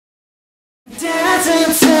Hi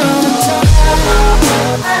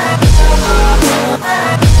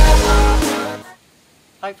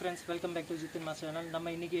friends, welcome back to Jithin Master channel.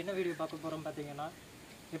 நம்ம இன்னைக்கு என்ன வீடியோ பார்க்க போறோம் பாத்தீங்கன்னா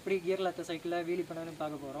எப்படி கியர் இல்லாத சைக்கிளை வீலி பண்ணனும்னு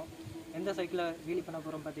பார்க்க போறோம். எந்த சைக்கிளை வீலி பண்ண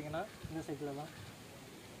போறோம் பாத்தீங்கன்னா இந்த சைக்கிளை தான்.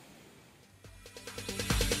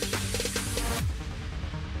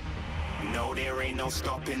 No, there ain't no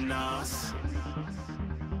stopping us.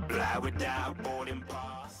 Fly without boarding pass.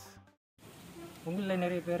 உங்கள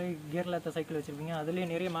நிறைய பேர் கியர் இல்லாத சைக்கிள் வச்சிருப்பீங்க. அதுலயே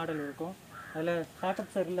நிறைய மாடல் இருக்கும். அதுல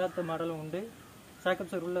சாக்கப் சர் இல்லாத மாடலும் உண்டு, சாக்கப்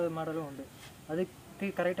சர் உள்ள மாடலும் உண்டு. அதுக்கு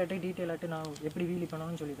கரெக்டாக டீட்டெயிலாட்டு நான் எப்படி வீலி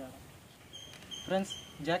பண்ணணும்னு சொல்லி தரேன். ஃப்ரெண்ட்ஸ்,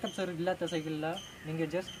 ஜாக்கப் சர் இல்லாத சைக்கிளில் நீங்கள்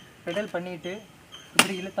ஜஸ்ட் பெடல் பண்ணிவிட்டு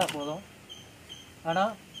இப்படி இழுத்தா போதும்.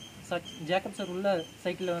 ஆனால் ஜாக்கப் சர் உள்ள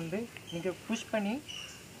சைக்கிளில் வந்து நீங்கள் புஷ் பண்ணி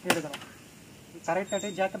எடுக்கணும்.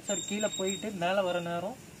 கரெக்டாகிட்டு ஜாக்கப் சர் கீழே போயிட்டு மேலே வர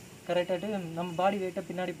நேரம் கரெக்டாகிட்டு நம்ம பாடி வெயிட்டை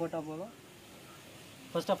பின்னாடி போட்டால் போதும்.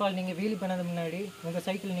 ஃபர்ஸ்ட் ஆஃப் ஆல் நீங்கள் வீலி பண்ணது முன்னாடி உங்கள்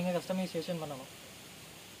சைக்கிள் நீங்கள் கஸ்டமைசேஷன் பண்ணணும்.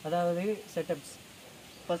 அதாவது செட்டப்ஸ்.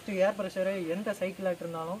 ஃபஸ்ட்டு ஏர் ப்ரெஷரை எந்த சைக்கிளாகிட்டு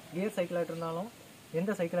இருந்தாலும், கியர் சைக்கிளாகிட்டு இருந்தாலும்,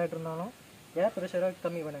 எந்த சைக்கிளாகிட்டு இருந்தாலும் ஏர் ப்ரெஷரை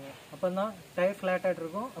கம்மி பண்ணுங்கள். அப்போ தான் டயர் ஃப்ளாட்டாகிட்டு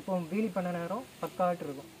இருக்கும். அப்போ வீலி பண்ண நேரம் பக்காட்டு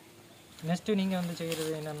இருக்கும். நெக்ஸ்ட்டு நீங்கள் வந்து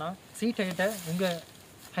செய்கிறது என்னென்னா, சீட் ஹைட்டை உங்கள்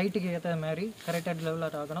ஹைட்டுக்கு ஏற்ற மாதிரி கரெக்டாக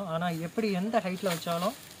லெவலாக ஆகணும். ஆனால் எப்படி எந்த ஹைட்டில்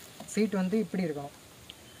வச்சாலும் சீட் வந்து இப்படி இருக்கணும்.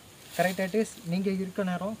 கரெக்டாகிட்டு நீங்கள்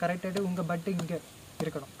இருக்க நேரம் கரெக்டாகிட்டு உங்கள் பட்டு இங்கே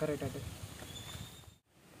இருக்கணும். கரெக்டாகிட்டு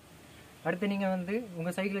அடுத்து நீங்கள் வந்து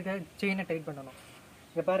உங்கள் சைக்கிளுக்கு செயினை டைட் பண்ணணும்.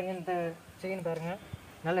 இங்கே பாருங்கள், இந்த செயின் பாருங்கள்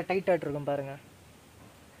நல்லா டைட்டாகிட்டு இருக்கும். பாருங்கள்,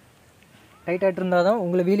 டைட்டாகிட்டு இருந்தால் தான்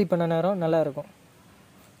உங்களை வீலி பண்ண நேரம் நல்லாயிருக்கும்.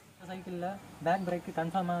 சைக்கிளில் பேக் பிரேக்கு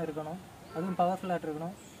கன்ஃபார்மாக இருக்கணும், அதுவும் பவர்ஃபுல்லாக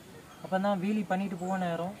இருக்கணும். அப்போ தான் வீலி பண்ணிவிட்டு போக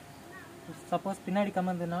நேரம் சப்போஸ் பின்னாடி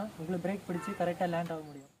கமந்துன்னா உங்களுக்கு பிரேக் பிடிச்சி கரெக்டாக லேண்ட் ஆக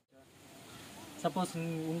முடியும். சப்போஸ்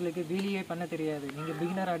உங்களுக்கு வீலியே பண்ண தெரியாது, நீங்கள்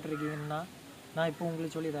பிகினர் ஆகிட்ருக்கீங்கன்னா நான் இப்போ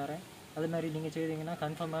உங்களுக்கு சொல்லி தரேன். அது மாதிரி நீங்கள் செய்தீங்கன்னா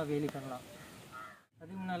கன்ஃபார்மாக வீலி பண்ணலாம்.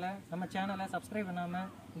 அதுக்கு முன்னால் நம்ம சேனலை சப்ஸ்கிரைப் பண்ணாமல்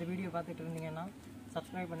இந்த வீடியோ பார்த்துட்டு இருந்தீங்கன்னா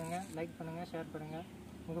சப்ஸ்கிரைப் பண்ணுங்கள், லைக் பண்ணுங்கள், ஷேர் பண்ணுங்கள்.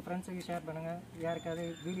 உங்கள் ஃப்ரெண்ட்ஸுக்கு ஷேர் பண்ணுங்கள். யாருக்காவது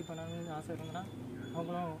வீலி பண்ணணும்னு ஆசை இருந்ததுன்னா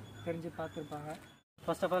அவங்களும் தெரிஞ்சு பார்த்துருப்பாங்க.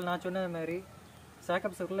 ஃபர்ஸ்ட் ஆஃப் ஆல் நான் சொன்ன மாதிரி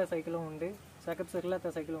சாக்கப் சர்க்குள்ள சைக்கிளும் உண்டு, சாக்கப்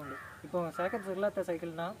சர்க்குலாத்த சைக்கிளும் உண்டு. இப்போ சாக்கப் சர்க்குலாத்த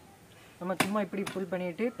சைக்கிள்னால் நம்ம சும்மா இப்படி புல்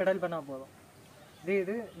பண்ணிவிட்டு பெடல் பண்ணால் போதும்.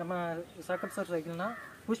 இது நம்ம சாக்கப் சர் சைக்கிள்னால்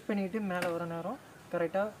புஷ் பண்ணிவிட்டு மேலே வர நேரம்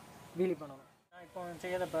கரெக்டாக வீலி பண்ணணும். நான் இப்போ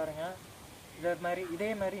செய்யதை பாருங்கள். இதே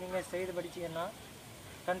மாதிரி நீங்கள் செய்து படிச்சிங்கன்னா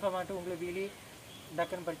கன்ஃபார்மாகிட்டு உங்களுக்கு வீலி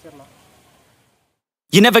டக்குன்னு படிச்சிடலாம்.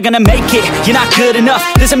 You're never gonna make it, you're not good enough.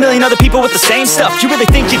 There's a million other people with the same stuff. You really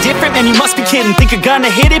think you're different? Man, you must be kidding. Think you're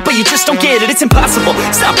gonna hit it, but you just don't get it. It's impossible,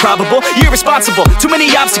 it's not probable, you're irresponsible. Too many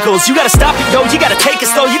obstacles, you gotta stop it, yo. You gotta take it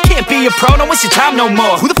slow, you can't be a pro, don't waste your time no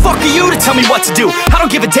more. Who the fuck are you to tell me what to do? I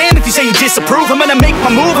don't give a damn if you say you disapprove. I'm gonna make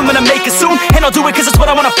my move, I'm gonna make it soon. And I'll do it cause it's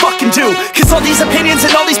what I wanna fucking do. Cause all these opinions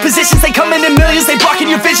and all these positions, they come in millions, they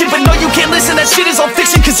blocking your vision. But no, you can't listen, that shit is all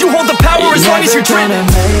fiction. Cause you hold the power as long as you're dreaming.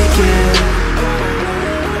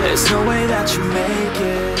 There's no way that you make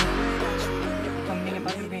it. நீங்கள்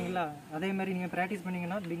பார்த்துருப்பீங்களா, அதே மாதிரி நீங்கள் practice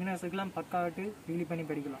பண்ணிங்கன்னா பிகினர்ஸுக்கெலாம் பக்காட்டு wheelie பண்ணி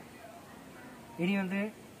படிக்கலாம். இனி வந்து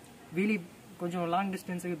wheelie கொஞ்சம் லாங்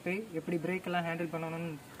டிஸ்டன்ஸுக்கு போய் எப்படி பிரேக்கெல்லாம் ஹேண்டில்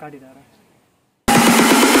பண்ணணும்னு காட்டி தரேன்.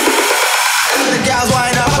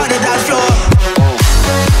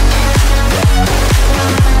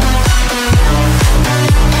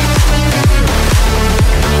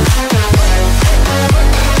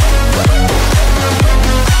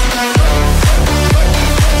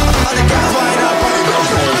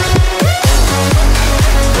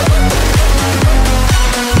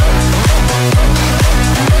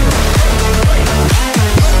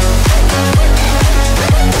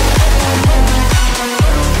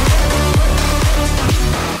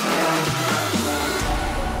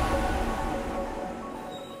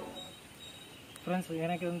 ஃப்ரெண்ட்ஸ்,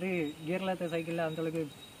 எனக்கு வந்து கியர் இல்லாத சைக்கிளில் அந்தளவுக்கு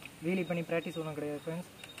வீலி பண்ணி ப்ராக்டிஸ் ஒன்றும் கிடையாது. ஃப்ரெண்ட்ஸ்,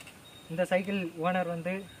 இந்த சைக்கிள் ஓனர்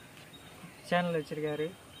வந்து சேனல் வச்சுருக்காரு,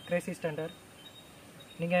 கிரேசி ஸ்டாண்டர்.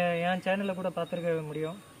 நீங்கள் என் சேனலில் கூட பார்த்துருக்க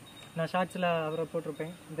முடியும். நான் ஷார்ட்ஸில் அவரை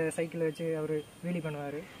போட்டிருப்பேன். இந்த சைக்கிளை வச்சு அவர் வீலி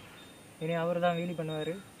பண்ணுவார். இனி அவர் தான் வீலி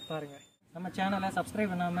பண்ணுவார், பாருங்கள். நம்ம சேனலை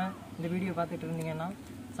சப்ஸ்கிரைப் பண்ணாமல் இந்த வீடியோ பார்த்துட்டு இருந்தீங்கன்னா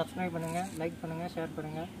சப்ஸ்கிரைப் பண்ணுங்கள், லைக் பண்ணுங்கள், ஷேர்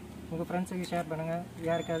பண்ணுங்கள். உங்கள் ஃப்ரெண்ட்ஸுக்கு ஷேர் பண்ணுங்கள்.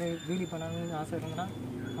 யாருக்காவது வீலி பண்ணணும்னு ஆசை இருந்ததுன்னா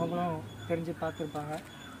அவங்களும் தெரிஞ்சு பார்த்துருப்பாங்க.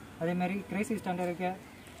 அதேமாதிரி கிரேசி ஸ்டாண்டர்டுக்கு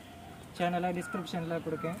சேனலை டிஸ்கிரிப்ஷனில்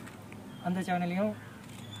கொடுக்கேன், அந்த சேனலையும்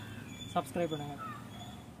சப்ஸ்கிரைப் பண்ணுங்கள்.